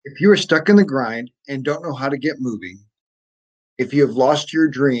If you are stuck in the grind and don't know how to get moving, if you have lost your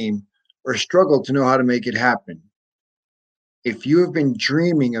dream or struggle to know how to make it happen, if you have been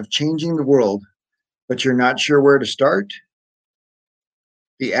dreaming of changing the world, but you're not sure where to start,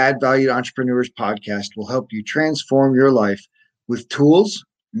 the Add Valued Entrepreneurs podcast will help you transform your life with tools,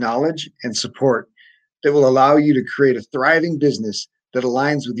 knowledge, and support that will allow you to create a thriving business that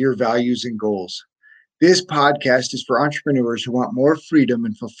aligns with your values and goals. This podcast is for entrepreneurs who want more freedom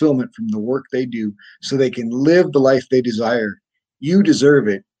and fulfillment from the work they do so they can live the life they desire. You deserve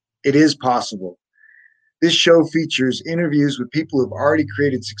it. It is possible. This show features interviews with people who have already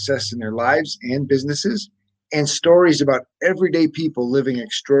created success in their lives and businesses, and stories about everyday people living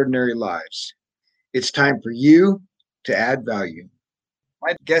extraordinary lives. It's time for you to add value.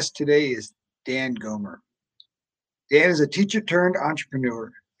 My guest today is Dan Gomer. Dan is a teacher turned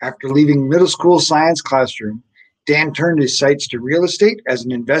entrepreneur. After leaving middle school science classroom, Dan turned his sights to real estate as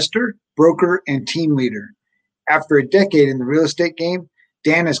an investor, broker, and team leader. After a decade in the real estate game,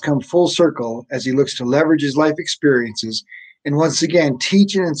 Dan has come full circle as he looks to leverage his life experiences and once again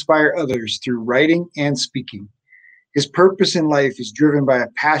teach and inspire others through writing and speaking. His purpose in life is driven by a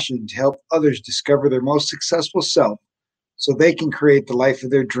passion to help others discover their most successful self so they can create the life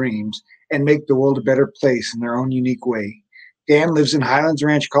of their dreams and make the world a better place in their own unique way. Dan lives in Highlands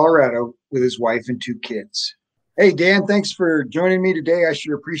Ranch, Colorado, with his wife and 2 kids. Hey, Dan, thanks for joining me today. I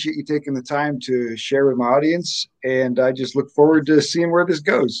sure appreciate you taking the time to share with my audience, and I just look forward to seeing where this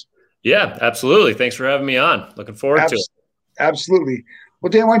goes. Yeah, absolutely. Thanks for having me on. Looking forward to it. Absolutely. Well,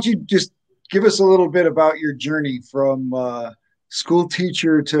 Dan, why don't you just give us a little bit about your journey from school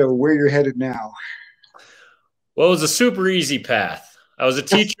teacher to where you're headed now? Well, it was a super easy path. I was a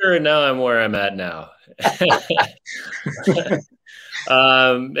teacher, and now I'm where I'm at now.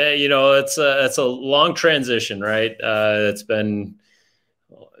 It's a long transition, right? It's been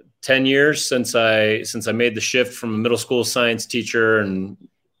 10 years since I made the shift from a middle school science teacher and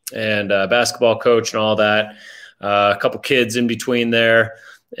a basketball coach and all that. A couple kids in between there,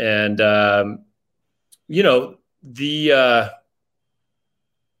 and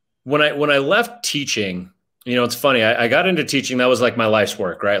when I left teaching. It's funny. I got into teaching. That was like my life's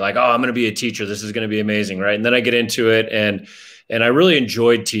work, right? Like, I'm going to be a teacher. This is going to be amazing, right? And then I get into it, and I really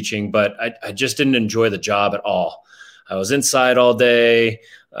enjoyed teaching, but I just didn't enjoy the job at all. I was inside all day.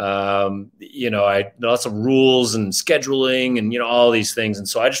 I lots of rules and scheduling and all these things, and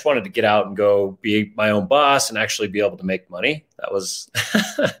so I just wanted to get out and go be my own boss and actually be able to make money. That was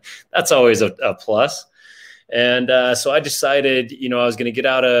that's always a plus. And so I decided, I was going to get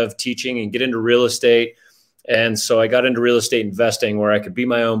out of teaching and get into real estate. And so I got into real estate investing where I could be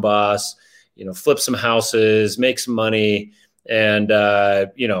my own boss, flip some houses, make some money, and,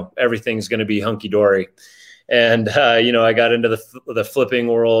 everything's going to be hunky dory. And, I got into the flipping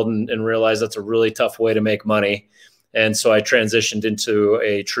world and realized that's a really tough way to make money. And so I transitioned into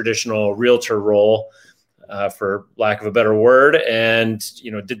a traditional realtor role, for lack of a better word, and,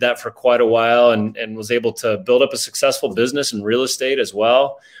 did that for quite a while and was able to build up a successful business in real estate as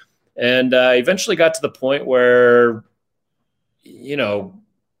well. And eventually got to the point where,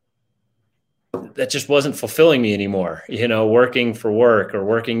 that just wasn't fulfilling me anymore. Working for work or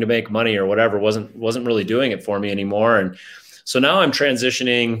working to make money or whatever wasn't really doing it for me anymore. And so now I'm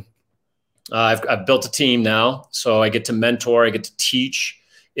transitioning. I've built a team now, so I get to mentor, I get to teach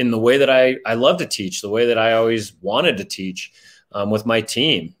in the way that I love to teach, the way that I always wanted to teach. With my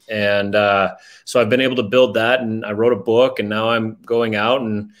team. And so I've been able to build that, and I wrote a book, and now I'm going out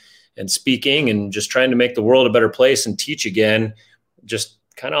and speaking and just trying to make the world a better place and teach again, just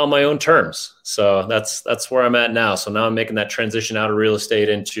kind of on my own terms. So that's where I'm at now. So now I'm making that transition out of real estate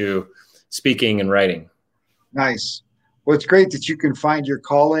into speaking and writing. Nice. Well, it's great that you can find your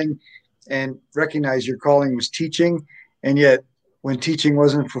calling and recognize your calling was teaching. And yet when teaching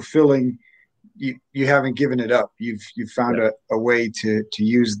wasn't fulfilling, you haven't given it up. You've found a way to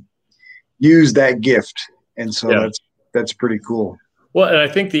use that gift. And so that's pretty cool. Well, and I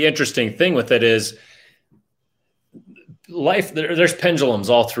think the interesting thing with it is life, there's pendulums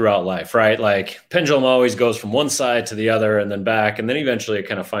all throughout life, right? Like pendulum always goes from one side to the other and then back, and then eventually it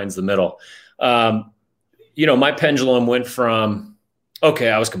kind of finds the middle. My pendulum went from, okay,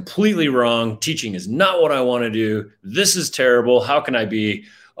 I was completely wrong. Teaching is not what I want to do. This is terrible. How can I be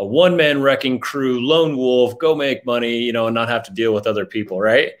a one-man wrecking crew, lone wolf, go make money, and not have to deal with other people,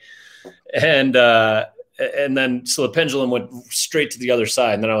 right? And then, so the pendulum went straight to the other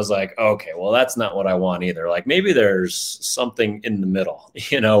side. And then I was like, okay, well, that's not what I want either. Like maybe there's something in the middle,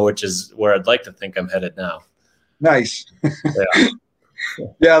 which is where I'd like to think I'm headed now. Nice. Yeah.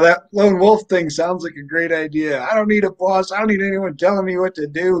 Yeah, that lone wolf thing sounds like a great idea. I don't need a boss. I don't need anyone telling me what to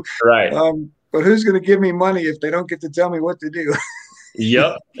do. Right. But who's going to give me money if they don't get to tell me what to do?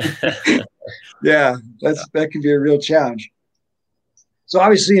 Yep. Yeah, that can be a real challenge. So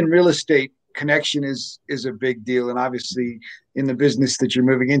obviously in real estate, connection is a big deal, and obviously in the business that you're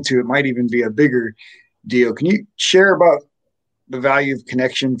moving into, it might even be a bigger deal. Can you share about the value of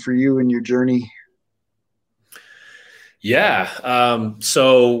connection for you in your journey? Yeah.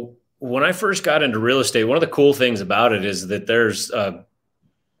 So when I first got into real estate, one of the cool things about it is that there's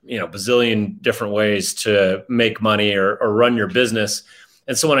bazillion different ways to make money or run your business.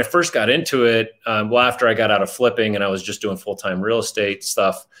 And so when I first got into it, after I got out of flipping and I was just doing full-time real estate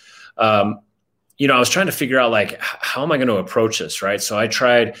stuff, I was trying to figure out like, how am I going to approach this? Right. So I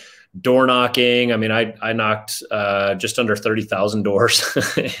tried door knocking. I mean, I knocked just under 30,000 doors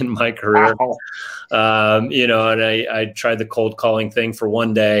in my career. Wow. And I tried the cold calling thing for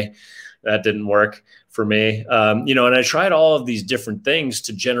one day. That didn't work for me. And I tried all of these different things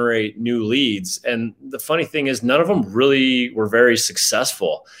to generate new leads. And the funny thing is, none of them really were very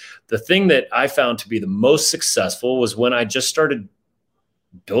successful. The thing that I found to be the most successful was when I just started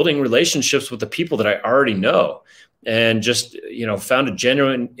building relationships with the people that I already know and just, found a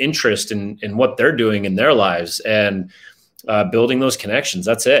genuine interest in what they're doing in their lives and building those connections.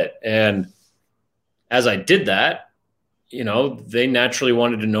 That's it. And as I did that, they naturally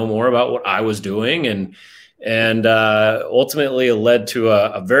wanted to know more about what I was doing. And ultimately it led to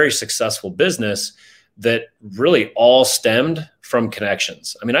a very successful business that really all stemmed from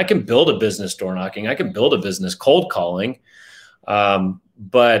connections. I mean, I can build a business door knocking. I can build a business cold calling.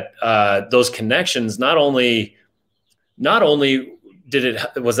 But those connections, not only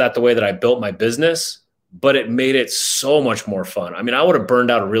was that the way that I built my business, but it made it so much more fun. I mean, I would have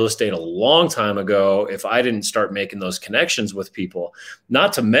burned out of real estate a long time ago if I didn't start making those connections with people.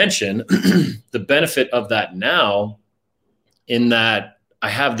 Not to mention the benefit of that now, in that I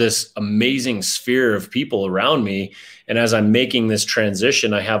have this amazing sphere of people around me. And as I'm making this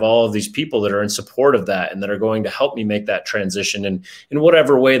transition, I have all of these people that are in support of that and that are going to help me make that transition in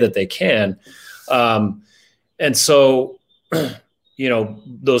whatever way that they can. And so,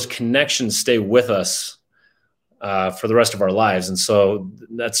 those connections stay with us for the rest of our lives. And so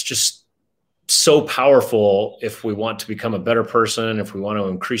that's just so powerful if we want to become a better person, if we want to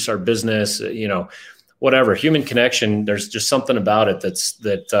increase our business, whatever. Human connection, there's just something about it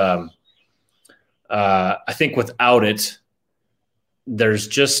that I think without it, there's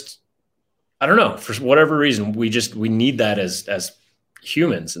just, I don't know, for whatever reason, we need that as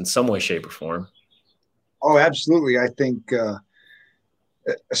humans in some way, shape, or form. Oh, absolutely. I think,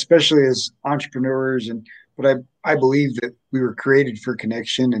 especially as entrepreneurs, but I believe that we were created for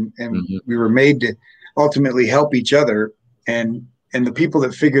connection, and Mm-hmm. we were made to ultimately help each other. And the people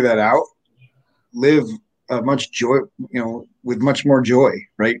that figure that out live much joy, with much more joy,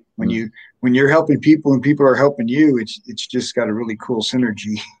 right? Mm-hmm. When you're helping people and people are helping you, it's just got a really cool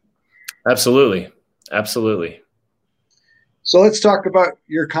synergy. Absolutely. Absolutely. So let's talk about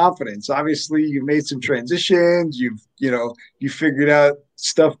your confidence. Obviously, you've made some transitions. You figured out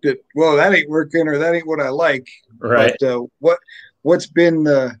stuff that, well, that ain't working, or that ain't what I like. Right. But what's been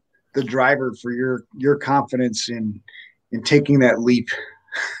the driver for your confidence in taking that leap?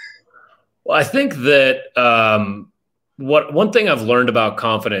 Well, I think that one thing I've learned about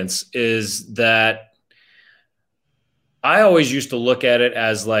confidence is that I always used to look at it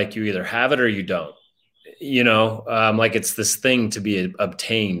as like, you either have it or you don't. Like it's this thing to be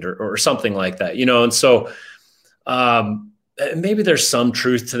obtained or something like that, and so maybe there's some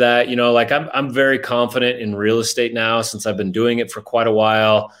truth to that. Like I'm very confident in real estate now since I've been doing it for quite a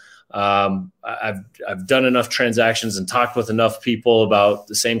while. I've done enough transactions and talked with enough people about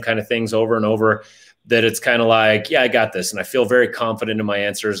the same kind of things over and over that it's kind of like, yeah, I got this. And I feel very confident in my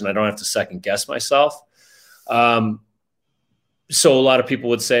answers and I don't have to second guess myself. So a lot of people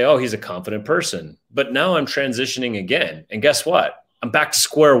would say, oh, he's a confident person, but now I'm transitioning again. And guess what? I'm back to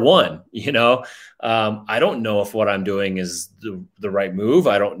square one. I don't know if what I'm doing is the right move.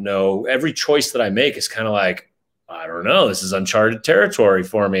 I don't know. Every choice that I make is kind of like, I don't know, this is uncharted territory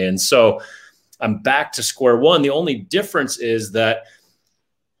for me. And so I'm back to square one. The only difference is that,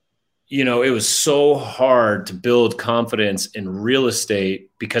 it was so hard to build confidence in real estate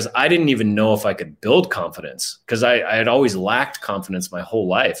because I didn't even know if I could build confidence because I had always lacked confidence my whole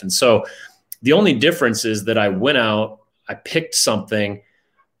life. And so the only difference is that I went out, I picked something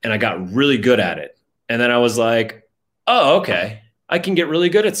and I got really good at it. And then I was like, oh, okay, I can get really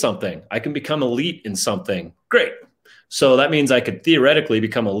good at something. I can become elite in something. Great. So that means I could theoretically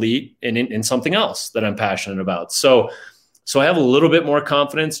become elite in something else that I'm passionate about. So So I have a little bit more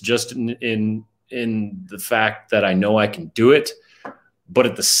confidence just in the fact that I know I can do it. But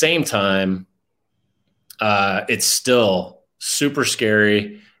at the same time, it's still super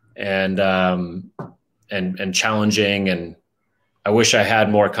scary and challenging. And I wish I had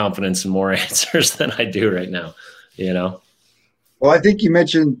more confidence and more answers than I do right now, you know? Well, I think you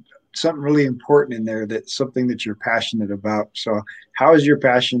mentioned something really important in there, that's something that you're passionate about. So how is your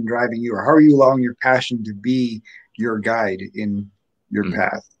passion driving you, or how are you allowing your passion to be your guide in your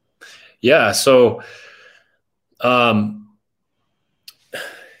path? Yeah. So, I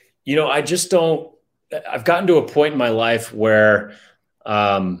just don't, I've gotten to a point in my life where,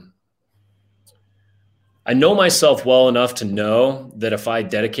 I know myself well enough to know that if I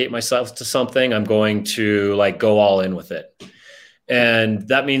dedicate myself to something, I'm going to like go all in with it. And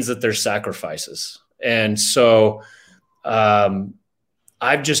that means that there's sacrifices. And so,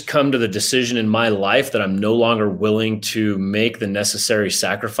 I've just come to the decision in my life that I'm no longer willing to make the necessary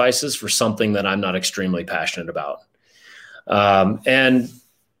sacrifices for something that I'm not extremely passionate about. And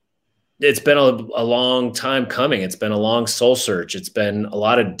it's been a long time coming. It's been a long soul search. It's been a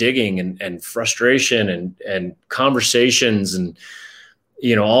lot of digging and frustration and conversations and,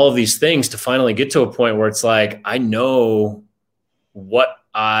 all of these things to finally get to a point where it's like, I know what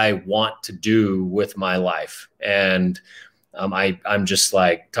I want to do with my life. And I'm just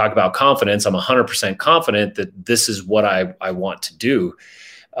like, talk about confidence. I'm 100% confident that this is what I want to do.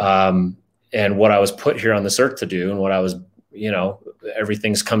 And what I was put here on this earth to do, and what I was,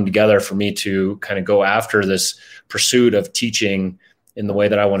 everything's come together for me to kind of go after this pursuit of teaching in the way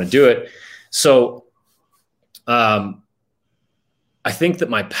that I want to do it. So, I think that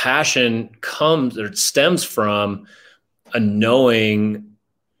my passion stems from a knowing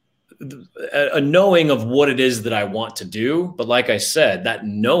of what it is that I want to do. But like I said, that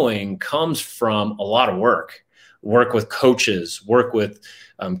knowing comes from a lot of work with coaches, work with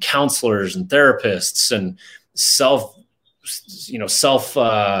counselors and therapists, and self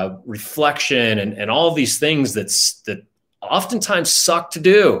reflection and all of these things that oftentimes suck to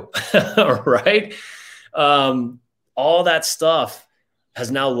do. Right. All that stuff has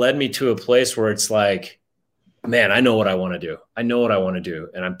now led me to a place where it's like, man, I know what I want to do. I know what I want to do,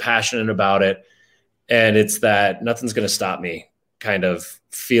 and I'm passionate about it. And it's that nothing's going to stop me kind of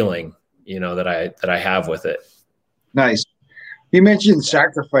feeling, that I have with it. Nice. You mentioned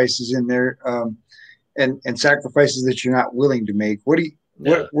sacrifices in there, and sacrifices that you're not willing to make. What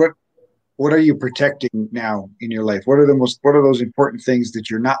are you protecting now in your life? What are those important things that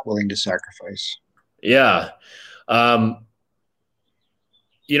you're not willing to sacrifice? Yeah.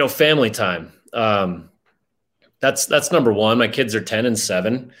 Family time. That's number one. My kids are 10 and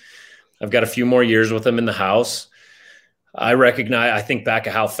 7. I've got a few more years with them in the house. I think back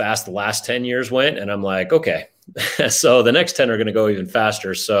at how fast the last 10 years went, and I'm like, okay, so the next 10 are going to go even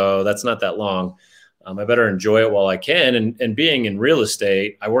faster. So that's not that long. I better enjoy it while I can. And being in real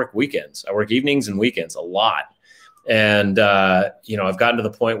estate, I work weekends. I work evenings and weekends a lot. And, I've gotten to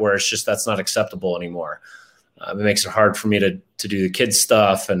the point where it's just, that's not acceptable anymore. It makes it hard for me to do the kids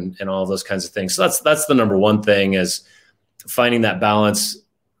stuff and all of those kinds of things. So that's the number one thing, is finding that balance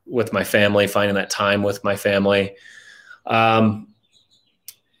with my family, finding that time with my family. And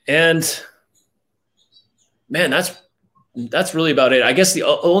man, that's really about it. I guess the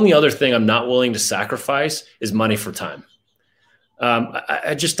only other thing I'm not willing to sacrifice is money for time.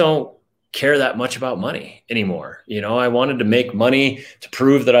 I just don't care that much about money anymore. I wanted to make money to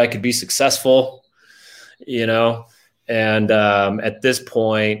prove that I could be successful, and at this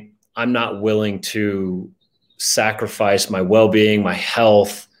point, I'm not willing to sacrifice my well-being, my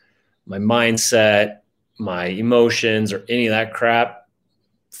health, my mindset, my emotions, or any of that crap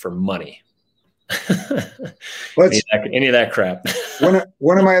for money. Any of that crap.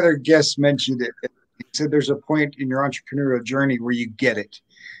 One of my other guests mentioned it. He said there's a point in your entrepreneurial journey where you get it.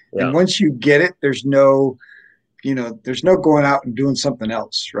 Yeah. And once you get it, there's no going out and doing something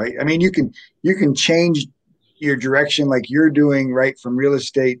else, right? I mean, you can change your direction like you're doing, right, from real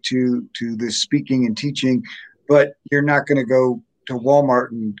estate to the speaking and teaching, but you're not going to go to Walmart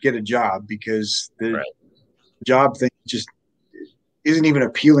and get a job, because the job thing just isn't even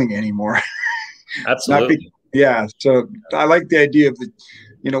appealing anymore. Absolutely. Yeah. So I like the idea of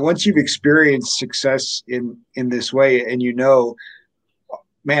once you've experienced success in this way, and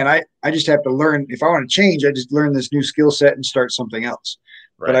man, I just have to learn. If I want to change, I just learn this new skill set and start something else.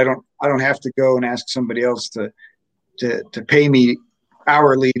 Right. But I don't have to go and ask somebody else to pay me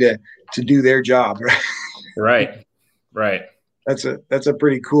hourly to do their job. Right. Right. That's a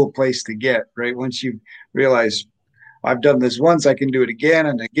pretty cool place to get, right? Once you realize, I've done this once, I can do it again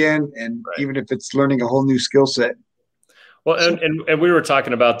and again. And even if it's learning a whole new skill set. Well, So and we were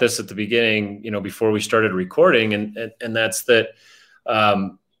talking about this at the beginning, before we started recording, and that's that,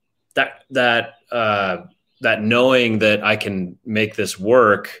 um, that that that knowing that I can make this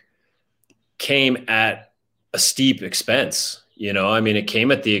work came at a steep expense. I mean, it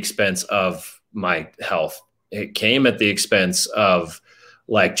came at the expense of my health. It came at the expense of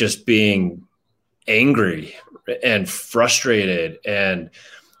like just being angry and frustrated and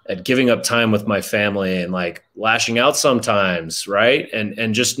giving up time with my family and like lashing out sometimes, right?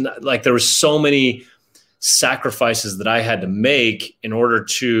 And just like there was so many sacrifices that I had to make in order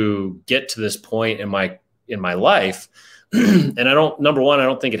to get to this point in my life. And number one, I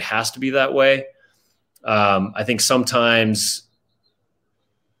don't think it has to be that way. I think sometimes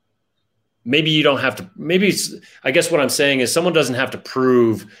maybe you don't have to, I guess what I'm saying is someone doesn't have to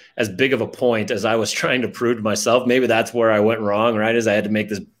prove as big of a point as I was trying to prove to myself. Maybe that's where I went wrong, right? Is I had to make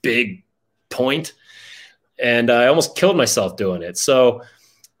this big point and I almost killed myself doing it. So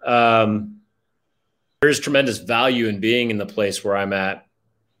there's tremendous value in being in the place where I'm at,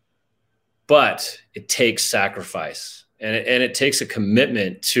 but it takes sacrifice and it takes a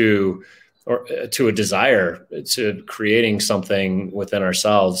commitment to a desire to creating something within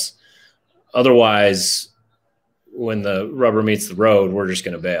ourselves. Otherwise, when the rubber meets the road, we're just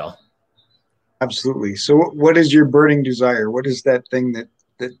going to bail. absolutely. So what is your burning desire? What is that thing that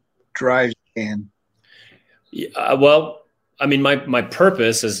drives you? Well, I mean, my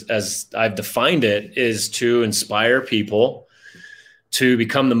purpose, as I've defined it, is to inspire people to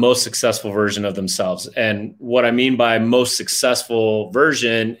become the most successful version of themselves. And what I mean by most successful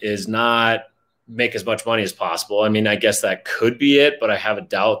version is not make as much money as possible. I mean, I guess that could be it, but I have a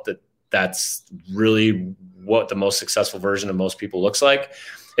doubt that that's really what the most successful version of most people looks like.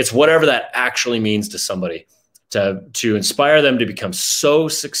 It's whatever that actually means to somebody, to inspire them to become so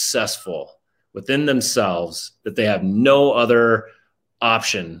successful within themselves that they have no other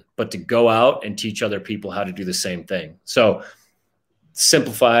option but to go out and teach other people how to do the same thing. So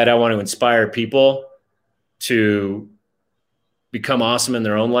simplified, I want to inspire people to become awesome in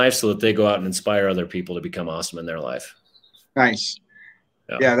their own life so that they go out and inspire other people to become awesome in their life. Nice.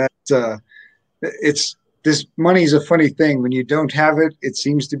 Yeah, that's it's this money's a funny thing. When you don't have it, it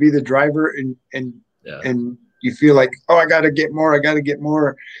seems to be the driver and you feel like, oh, I gotta get more, I gotta get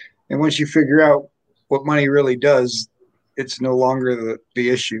more. And once you figure out what money really does, it's no longer the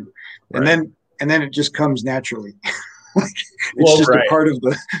issue. Right. And then it just comes naturally. It's just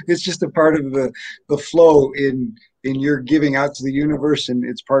a part of the flow in your giving out to the universe, and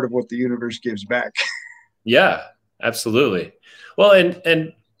it's part of what the universe gives back. Yeah, absolutely. Well,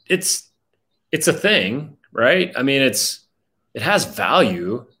 and it's a thing, right? I mean, it has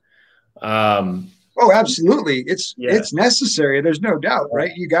value. Oh, absolutely. It's necessary. There's no doubt,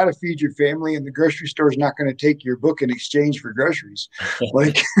 right? You got to feed your family, and the grocery store is not going to take your book in exchange for groceries.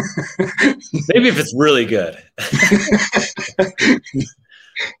 Like maybe if it's really good.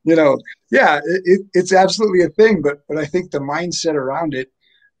 It's absolutely a thing, but I think the mindset around it,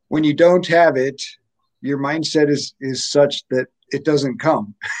 when you don't have it, your mindset is such that it doesn't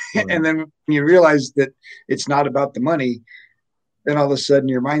come. Mm-hmm. And then when you realize that it's not about the money, then all of a sudden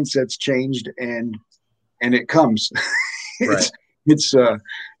your mindset's changed and it comes. Right. It's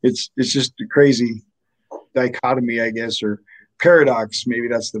just a crazy dichotomy, I guess, or paradox. Maybe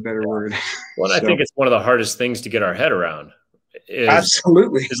that's the better word. Well, I think it's one of the hardest things to get our head around.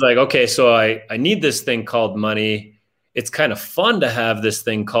 Absolutely. It's like, okay, so I need this thing called money. It's kind of fun to have this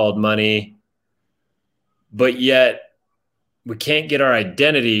thing called money, but yet we can't get our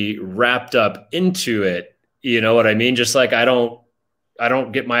identity wrapped up into it. You know what I mean? Just like I don't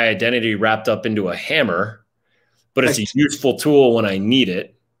get my identity wrapped up into a hammer, but it's a useful tool when I need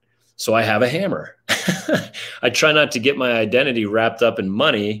it. So I have a hammer. I try not to get my identity wrapped up in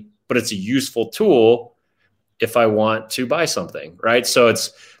money, but it's a useful tool if I want to buy something, right? So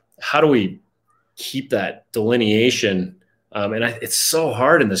it's how do we keep that delineation? It's so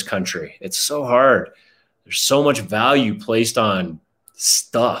hard in this country. It's so hard. There's so much value placed on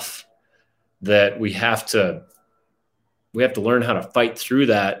stuff that we have to learn how to fight through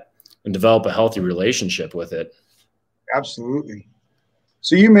that and develop a healthy relationship with it. Absolutely.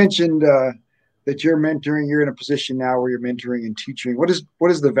 So you mentioned that you're mentoring. You're in a position now where you're mentoring and teaching. What is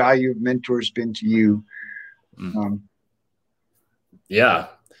the value of mentors been to you? Yeah.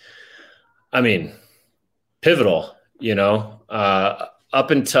 I mean, pivotal, up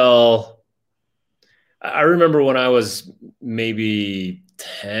until I remember when I was maybe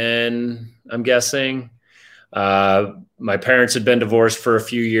 10, I'm guessing, my parents had been divorced for a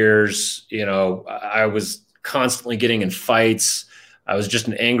few years. I was constantly getting in fights. I was just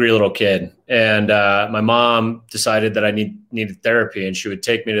an angry little kid. And my mom decided that I needed therapy, and she would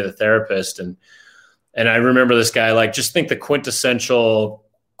take me to the therapist. And I remember this guy, like, just think the quintessential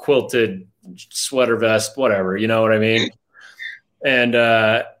quilted sweater vest, whatever, you know what I mean? And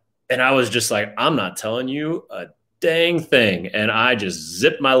I was just like, I'm not telling you a dang thing. And I just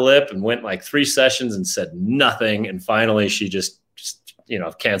zipped my lip and went like 3 sessions and said nothing. And finally she just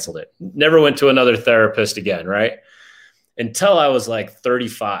canceled it. Never went to another therapist again. Right. Until I was like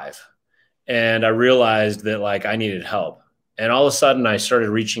 35. And I realized that like I needed help. And all of a sudden I started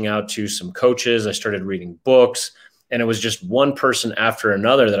reaching out to some coaches. I started reading books, and it was just one person after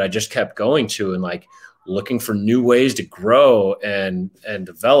another that I just kept going to, and like looking for new ways to grow and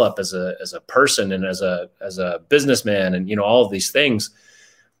develop as a person and as a businessman, and, all of these things.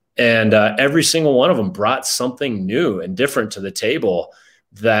 And every single one of them brought something new and different to the table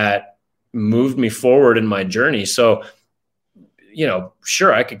that moved me forward in my journey. So,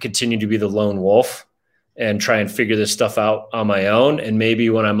 sure, I could continue to be the lone wolf and try and figure this stuff out on my own. And maybe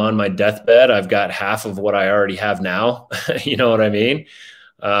when I'm on my deathbed, I've got half of what I already have now. You know what I mean?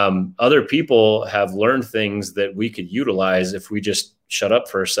 Other people have learned things that we could utilize if we just shut up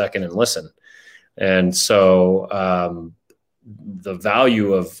for a second and listen. And so the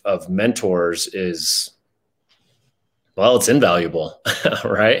value of mentors is, well, it's invaluable,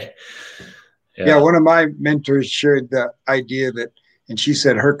 right? Yeah. One of my mentors shared the idea that, and she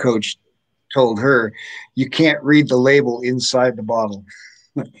said her coach told her, you can't read the label inside the bottle.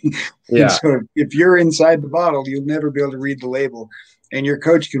 Yeah. So if you're inside the bottle, you'll never be able to read the label. And your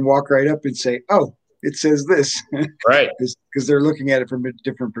coach can walk right up and say, oh, it says this. Right. Because they're looking at it from a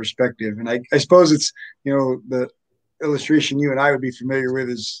different perspective. And I suppose it's, the illustration you and I would be familiar with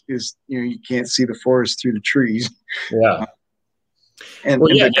is you can't see the forest through the trees. Yeah. And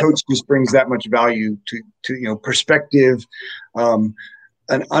the coach just brings that much value to perspective,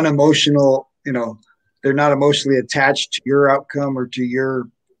 an unemotional, they're not emotionally attached to your outcome or to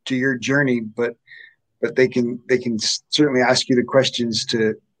your journey, but they can certainly ask you the questions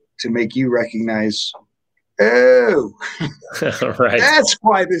to make you recognize, oh, right, that's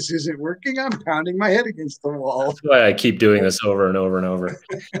why this isn't working. I'm pounding my head against the wall. That's why I keep doing this over and over and over.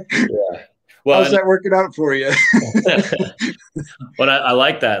 Yeah. Well, how's that working out for you? But I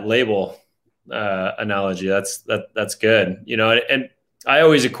like that label analogy. That's good. And I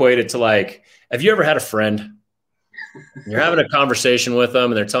always equate it to, like, have you ever had a friend? You're having a conversation with them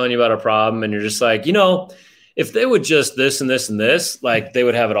and they're telling you about a problem, and you're just like, if they would just this and this and this, like, they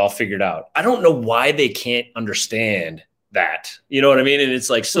would have it all figured out. I don't know why they can't understand that. You know what I mean? And it's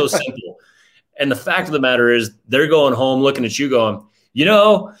like so simple. And the fact of the matter is, they're going home looking at you going,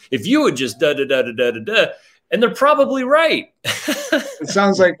 if you would just da da da da da da da, and they're probably right. It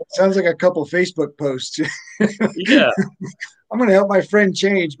sounds like a couple Facebook posts. Yeah. I'm going to help my friend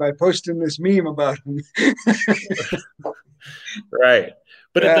change by posting this meme about him. Right.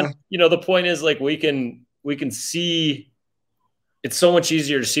 But the point is, like, we can see, it's so much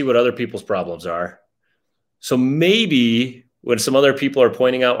easier to see what other people's problems are. So maybe when some other people are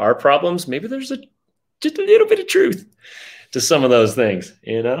pointing out our problems, maybe there's just a little bit of truth to some of those things,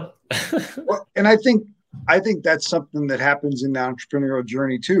 Well, and I think that's something that happens in the entrepreneurial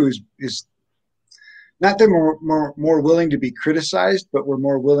journey too, is not that we're more willing to be criticized, but we're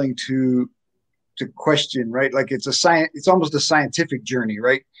more willing to question, right? Like it's almost a scientific journey,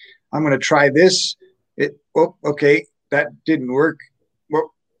 right? I'm going to try this. Okay, that didn't work.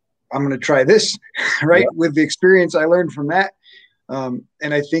 Well, I'm going to try this, right? Yeah. With the experience I learned from that.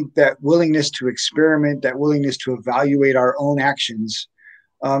 And I think that willingness to experiment, that willingness to evaluate our own actions,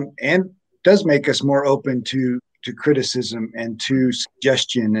 and does make us more open to criticism and to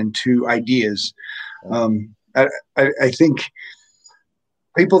suggestion and to ideas. I think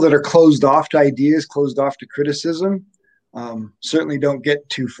people that are closed off to ideas, closed off to criticism, certainly don't get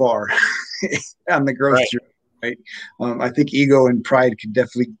too far on the growth journey, right? I think ego and pride could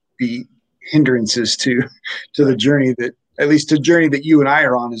definitely be hindrances to the journey that, at least the journey that you and I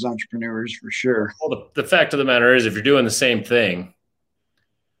are on as entrepreneurs, for sure. Well, the fact of the matter is, if you're doing the same thing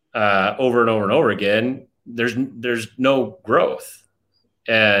over and over and over again, there's no growth.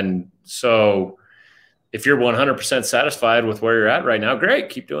 And so if you're 100% satisfied with where you're at right now, great,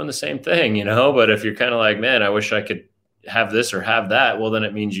 keep doing the same thing, But if you're kind of like, man, I wish I could have this or have that, well, then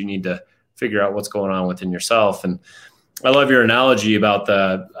it means you need to figure out what's going on within yourself. And I love your analogy about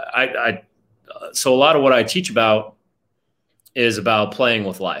so a lot of what I teach about is about playing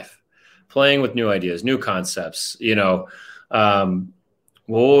with life, playing with new ideas, new concepts. What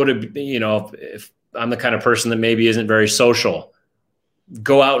would it be, if I'm the kind of person that maybe isn't very social,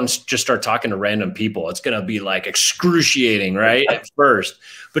 go out and just start talking to random people. It's going to be like excruciating, right? At first,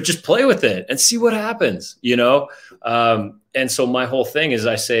 but just play with it and see what happens, you know? And so my whole thing is,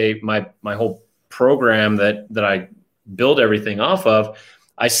 I say my whole program that I build everything off of,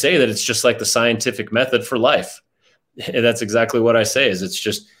 I say that it's just like the scientific method for life. And that's exactly what I say is it's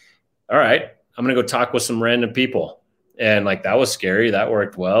just, all right, I'm going to go talk with some random people. And like, that was scary. That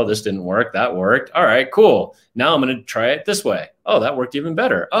worked well. This didn't work. That worked. All right, cool. Now I'm going to try it this way. Oh, that worked even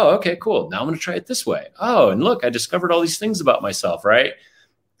better. Oh, okay, cool. Now I'm going to try it this way. Oh, and look, I discovered all these things about myself, right?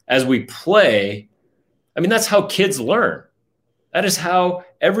 As we play, I mean, that's how kids learn. That is how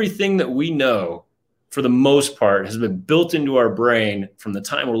everything that we know, for the most part, has been built into our brain from the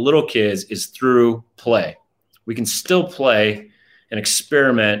time we're little kids is through play. We can still play and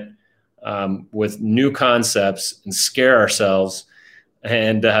experiment with new concepts and scare ourselves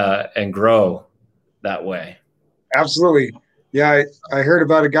and grow that way. Absolutely. Yeah. I heard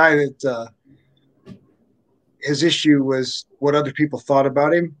about a guy that his issue was what other people thought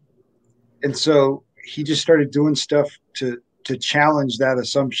about him. And so he just started doing stuff to challenge that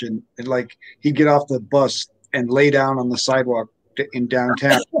assumption. And like he'd get off the bus and lay down on the sidewalk in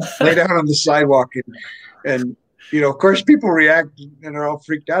downtown, lay down on the sidewalk and you know, of course, people react and are all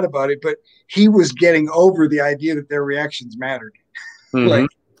freaked out about it, but he was getting over the idea that their reactions mattered. Mm-hmm. Like,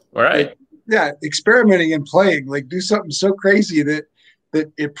 all right. Yeah, experimenting and playing, like do something so crazy that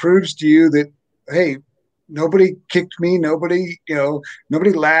it proves to you that, hey, nobody kicked me, nobody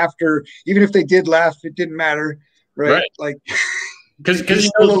laughed, or even if they did laugh, it didn't matter, right? Like, because he's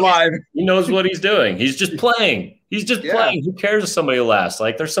still alive. He knows what he's doing. He's just playing. He's just playing. Who cares if somebody laughs?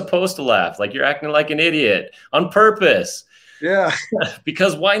 Like they're supposed to laugh. Like you're acting like an idiot on purpose. Yeah.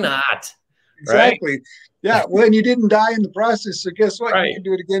 Because why not? Exactly. Right? Yeah. Well, and you didn't die in the process. So guess what? Right. You can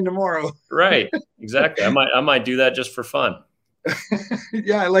do it again tomorrow. Right. Exactly. I might do that just for fun.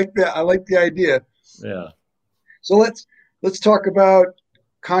 Yeah. I like that. I like the idea. Yeah. So let's talk about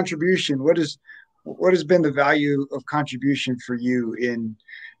contribution. What has been the value of contribution for you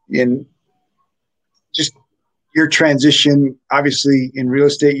in just your transition? Obviously, in real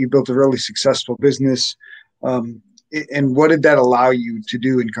estate, you built a really successful business. And what did that allow you to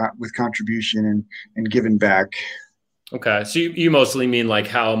do with contribution and giving back? Okay. So you mostly mean like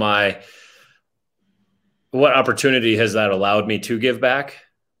what opportunity has that allowed me to give back?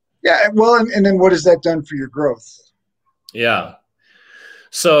 Yeah. Well, and then what has that done for your growth? Yeah.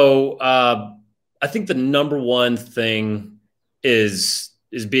 So I think the number one thing is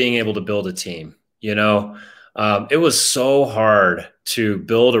being able to build a team. You know, it was so hard to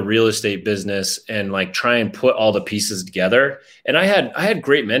build a real estate business and like try and put all the pieces together. And I had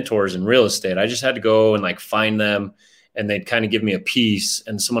great mentors in real estate. I just had to go and like find them, and they'd kind of give me a piece,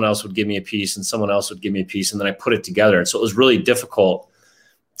 and someone else would give me a piece, and someone else would give me a piece, and then I put it together. And so it was really difficult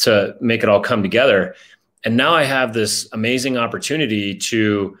to make it all come together. And now I have this amazing opportunity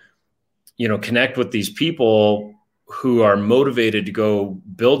to, you know, connect with these people who are motivated to go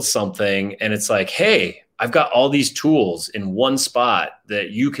build something. And it's like, hey, I've got all these tools in one spot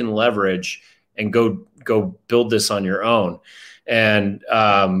that you can leverage and go build this on your own. And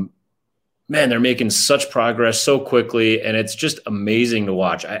man, they're making such progress so quickly, and it's just amazing to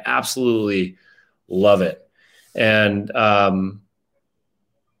watch. I absolutely love it. And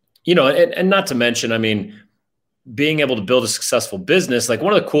you know, and not to mention, I mean, being able to build a successful business, like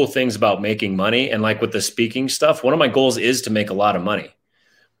one of the cool things about making money and like with the speaking stuff, one of my goals is to make a lot of money.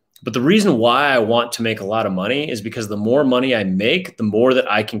 But the reason why I want to make a lot of money is because the more money I make, the more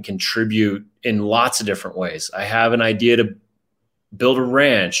that I can contribute in lots of different ways. I have an idea to build a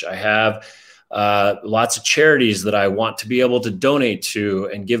ranch. I have lots of charities that I want to be able to donate to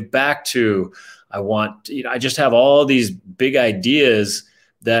and give back to. I just have all these big ideas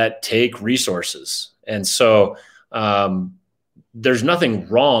that take resources. And so there's nothing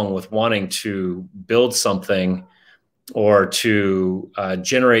wrong with wanting to build something or to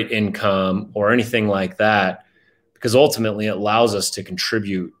generate income or anything like that, because ultimately it allows us to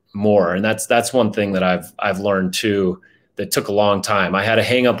contribute more. And that's one thing that I've learned too, that took a long time. I had a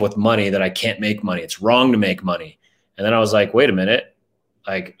hang up with money that I can't make money. It's wrong to make money. And then I was like, wait a minute,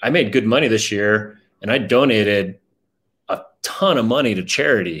 like I made good money this year and I donated a ton of money to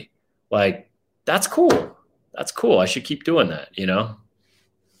charity. Like, that's cool. That's cool. I should keep doing that, you know?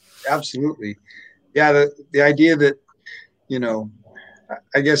 Absolutely. Yeah. The idea that, you know,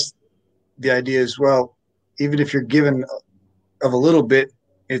 I guess the idea is, well, even if you're given of a little bit,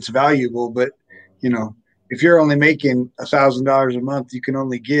 it's valuable. But, you know, if you're only making $1,000 a month, you can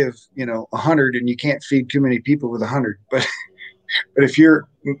only give, you know, 100, and you can't feed too many people with 100. But But if you're,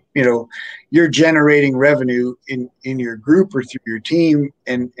 you're generating revenue in your group or through your team,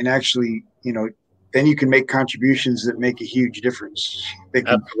 and actually, then you can make contributions that make a huge difference. They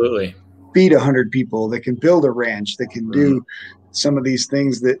can Absolutely. feed 100 people. They can build a ranch. They can do some of these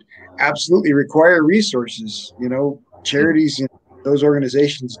things that absolutely require resources. Charities, those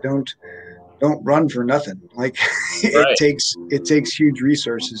organizations don't run for nothing. Like Right. it takes huge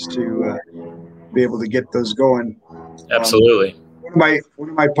resources to be able to get those going. Absolutely. One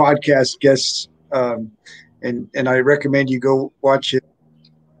of my podcast guests, and I recommend you go watch it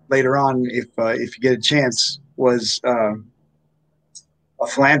later on if you get a chance, was a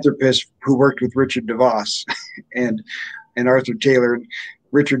philanthropist who worked with Richard DeVos and Arthur Taylor.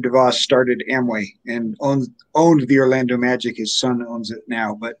 Richard DeVos started Amway and owned the Orlando Magic. His son owns it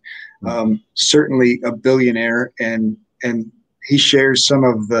now, but certainly a billionaire, and he shares some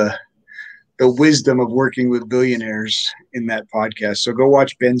of the wisdom of working with billionaires in that podcast. So go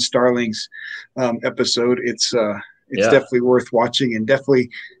watch Ben Starling's episode. It's definitely worth watching, and definitely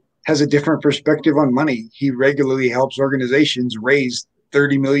has a different perspective on money. He regularly helps organizations raise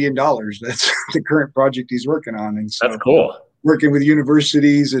 $30 million. That's the current project he's working on. And so that's cool. Working with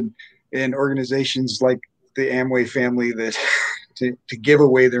universities and organizations like the Amway family that to give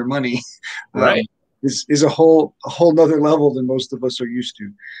away their money, right, is a whole nother level than most of us are used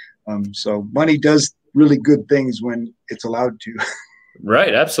to. So money does really good things when it's allowed to.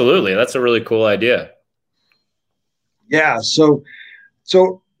 Right. Absolutely. That's a really cool idea. Yeah. So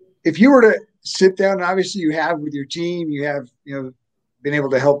if you were to sit down, obviously you have with your team, you have, been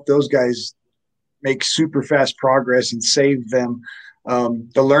able to help those guys make super fast progress and save them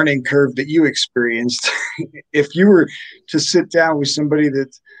the learning curve that you experienced. If you were to sit down with somebody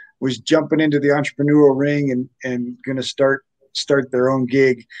that was jumping into the entrepreneurial ring and going to start their own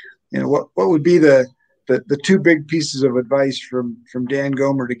gig, what would be the two big pieces of advice from Dan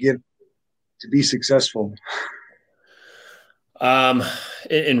Gomer to be successful?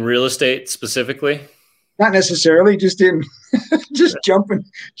 In real estate specifically? Not necessarily, just jumping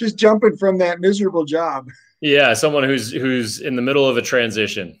from that miserable job. Yeah, someone who's in the middle of a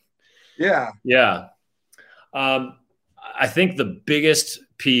transition. Yeah. I think the biggest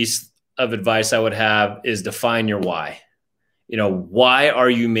piece of advice I would have is define your why. Why are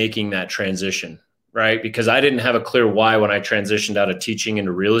you making that transition, right? Because I didn't have a clear why when I transitioned out of teaching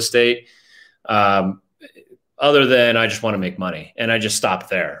into real estate. Other than I just want to make money, and I just stopped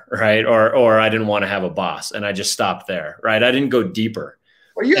there, right? Or I didn't want to have a boss, and I just stopped there, right? I didn't go deeper.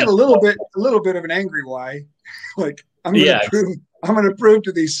 Well, you had a little bit of an angry why, like I'm going to prove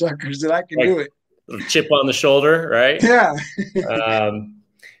to these suckers that I can do it. Chip on the shoulder, right? Yeah.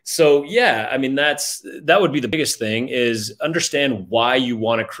 So yeah, I mean that would be the biggest thing, is understand why you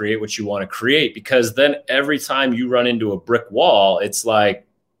want to create what you want to create, because then every time you run into a brick wall, it's like,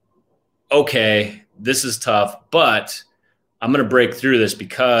 okay, this is tough, but I'm going to break through this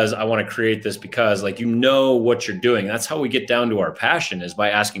because I want to create this, because what you're doing. That's how we get down to our passion, is by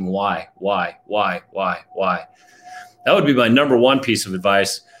asking why. That would be my number one piece of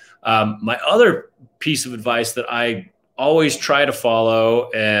advice. My other piece of advice that I always try to follow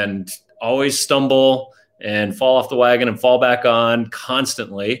and always stumble and fall off the wagon and fall back on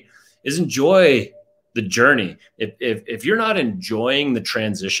constantly is enjoy the journey. If you're not enjoying the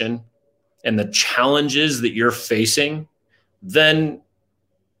transition and the challenges that you're facing, then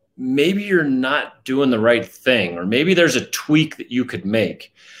maybe you're not doing the right thing, or maybe there's a tweak that you could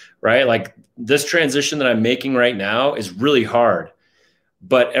make, right? Like this transition that I'm making right now is really hard,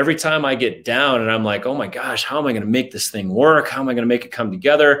 but every time I get down and I'm like, oh my gosh, how am I going to make this thing work? How am I going to make it come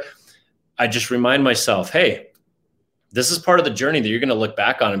together? I just remind myself, hey, this is part of the journey that you're going to look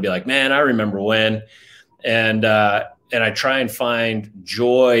back on and be like, man, I remember when. And I try and find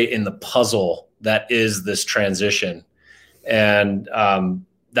joy in the puzzle that is this transition. And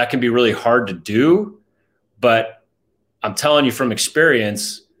that can be really hard to do. But I'm telling you from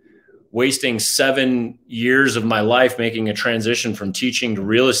experience, wasting 7 years of my life making a transition from teaching to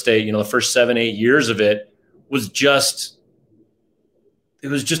real estate, the first 7-8 years of it was just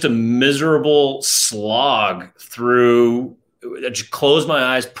a miserable slog through. I just close my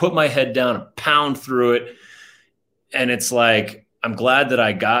eyes, put my head down, and pound through it. And it's like, I'm glad that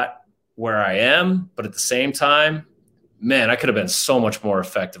I got where I am, but at the same time, man, I could have been so much more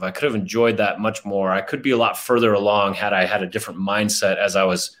effective. I could have enjoyed that much more. I could be a lot further along had I had a different mindset as I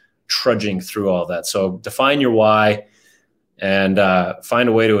was trudging through all that. So define your why and find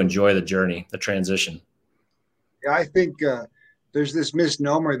a way to enjoy the journey, the transition. Yeah, I think there's this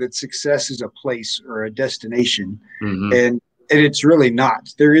misnomer that success is a place or a destination. Mm-hmm. And it's really not.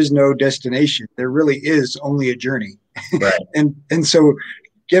 There is no destination. There really is only a journey. Right. And so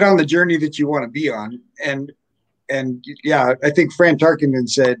get on the journey that you want to be on. And yeah, I think Fran Tarkenton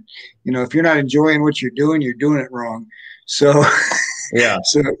said, if you're not enjoying what you're doing it wrong. So Yeah.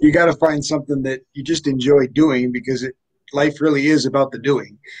 so you got to find something that you just enjoy doing, because life really is about the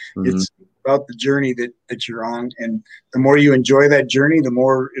doing. Mm-hmm. It's about the journey that you're on. And the more you enjoy that journey, the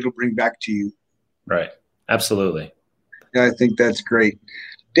more it'll bring back to you. Right. Absolutely. Yeah, I think that's great.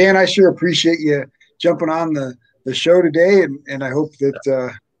 Dan, I sure appreciate you jumping on the show today. And I hope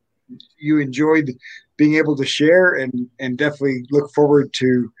that you enjoyed being able to share, and definitely look forward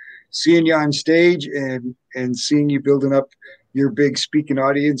to seeing you on stage and seeing you building up your big speaking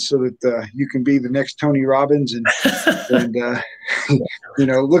audience, so that you can be the next Tony Robbins, and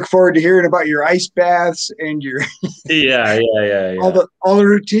look forward to hearing about your ice baths and your yeah. all the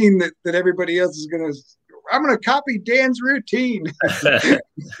routine that everybody else is going to. I'm going to copy Dan's routine.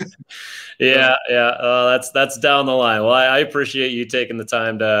 Yeah. That's down the line. Well, I appreciate you taking the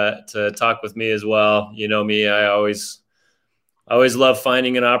time to talk with me as well. You know me, I always love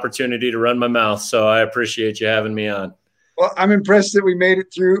finding an opportunity to run my mouth. So I appreciate you having me on. Well, I'm impressed that we made it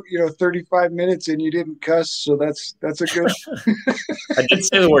through, 35 minutes and you didn't cuss. So that's a good. I did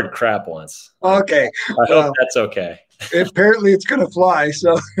say the word crap once. Okay. I hope that's okay. Apparently it's going to fly.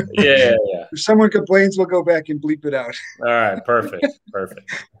 So yeah. If someone complains, we'll go back and bleep it out. All right. Perfect.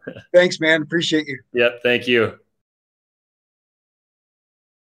 Thanks, man. Appreciate you. Yep. Thank you.